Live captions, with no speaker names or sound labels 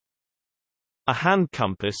A hand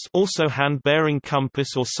compass, also hand-bearing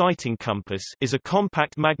compass or sighting compass, is a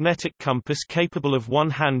compact magnetic compass capable of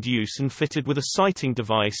one-hand use and fitted with a sighting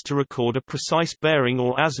device to record a precise bearing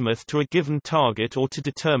or azimuth to a given target or to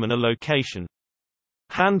determine a location.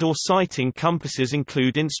 Hand or sighting compasses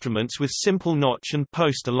include instruments with simple notch and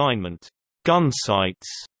post alignment, gun sights,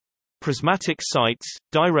 prismatic sights,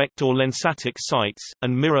 direct or lensatic sights,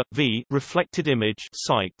 and mirror reflected image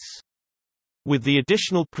sights. With the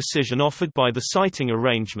additional precision offered by the sighting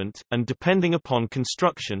arrangement, and depending upon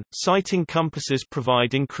construction, sighting compasses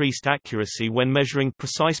provide increased accuracy when measuring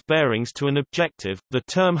precise bearings to an objective. The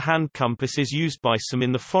term hand compass is used by some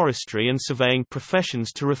in the forestry and surveying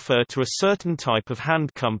professions to refer to a certain type of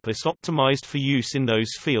hand compass optimized for use in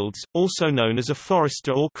those fields, also known as a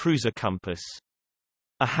forester or cruiser compass.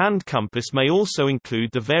 A hand compass may also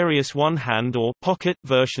include the various one-hand or pocket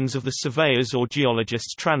versions of the surveyor's or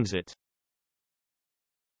geologist's transit.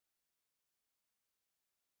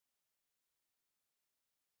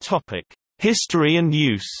 History and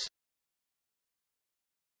use.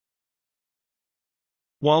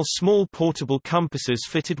 While small portable compasses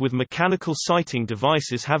fitted with mechanical sighting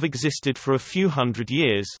devices have existed for a few hundred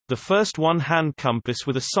years, the first one-hand compass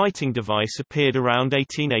with a sighting device appeared around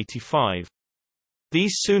 1885.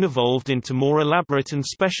 These soon evolved into more elaborate and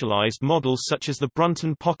specialized models such as the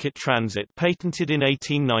Brunton Pocket Transit patented in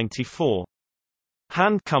 1894.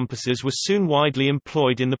 Hand compasses were soon widely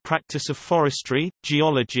employed in the practice of forestry,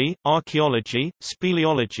 geology, archaeology,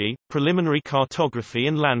 speleology, preliminary cartography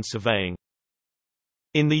and land surveying.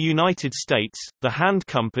 In the United States, the hand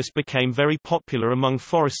compass became very popular among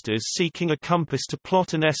foresters seeking a compass to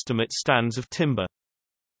plot and estimate stands of timber.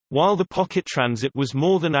 While the pocket transit was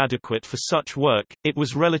more than adequate for such work, it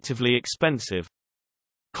was relatively expensive.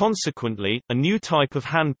 Consequently, a new type of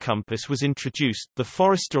hand compass was introduced, the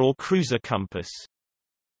forester or cruiser compass.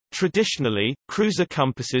 Traditionally, cruiser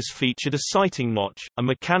compasses featured a sighting notch, a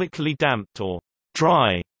mechanically damped or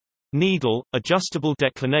dry needle, adjustable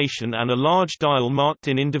declination and a large dial marked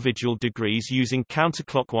in individual degrees using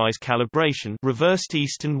counterclockwise calibration, reversed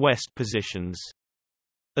east and west positions.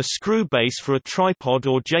 A screw base for a tripod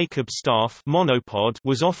or Jacob staff monopod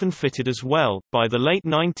was often fitted as well. By the late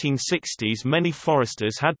 1960s, many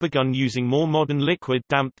foresters had begun using more modern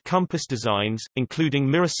liquid-damped compass designs, including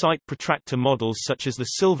mirror sight protractor models such as the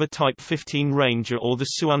Silver Type 15 Ranger or the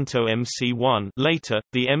Suunto MC1. Later,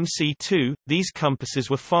 the MC2. These compasses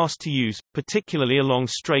were fast to use, particularly along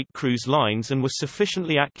straight cruise lines, and were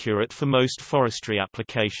sufficiently accurate for most forestry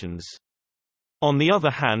applications. On the other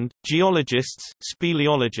hand, geologists,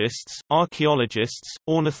 speleologists, archaeologists,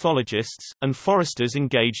 ornithologists, and foresters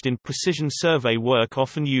engaged in precision survey work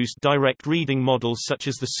often used direct reading models such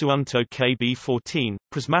as the Suunto KB14,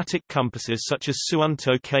 prismatic compasses such as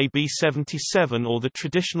Suunto KB77 or the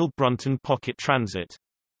traditional Brunton Pocket Transit.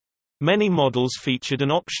 Many models featured an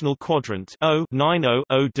optional quadrant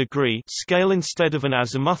 0-90 degree scale instead of an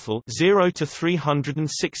azimuthal 0 to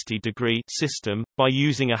 360 degree system. By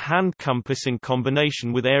using a hand compass in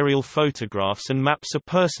combination with aerial photographs and maps, a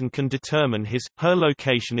person can determine his/her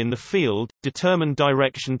location in the field, determine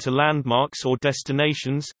direction to landmarks or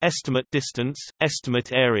destinations, estimate distance,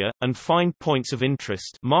 estimate area, and find points of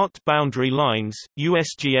interest, marked boundary lines,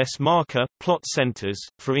 USGS marker, plot centers.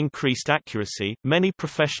 For increased accuracy, many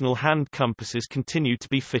professional hand compasses continue to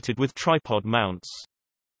be fitted with tripod mounts.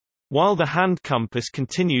 While the hand compass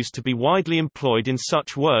continues to be widely employed in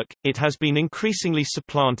such work, it has been increasingly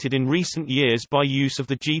supplanted in recent years by use of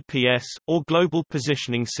the GPS, or Global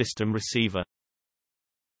Positioning System receiver.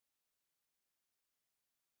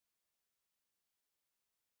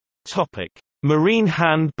 Marine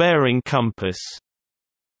hand-bearing compass.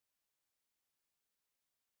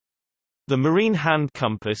 The marine hand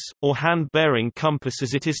compass, or hand-bearing compass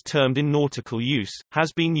as it is termed in nautical use,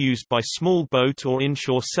 has been used by small boat or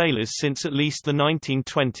inshore sailors since at least the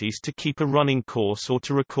 1920s to keep a running course or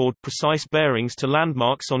to record precise bearings to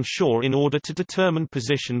landmarks on shore in order to determine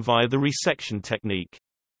position via the resection technique.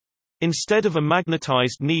 Instead of a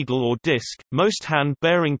magnetized needle or disc, most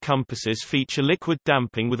hand-bearing compasses feature liquid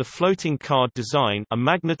damping with a floating card design, a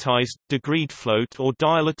magnetized, degreed float or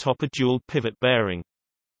dial atop a dual pivot bearing.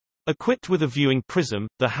 Equipped with a viewing prism,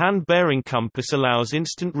 the hand-bearing compass allows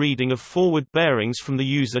instant reading of forward bearings from the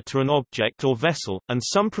user to an object or vessel, and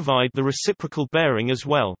some provide the reciprocal bearing as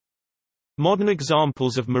well. Modern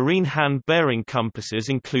examples of marine hand-bearing compasses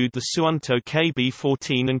include the Suunto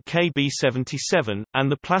KB14 and KB77,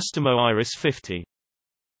 and the Plastimo Iris 50.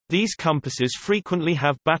 These compasses frequently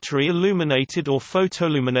have battery-illuminated or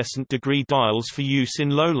photoluminescent degree dials for use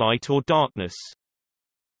in low light or darkness.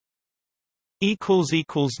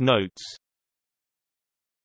 Notes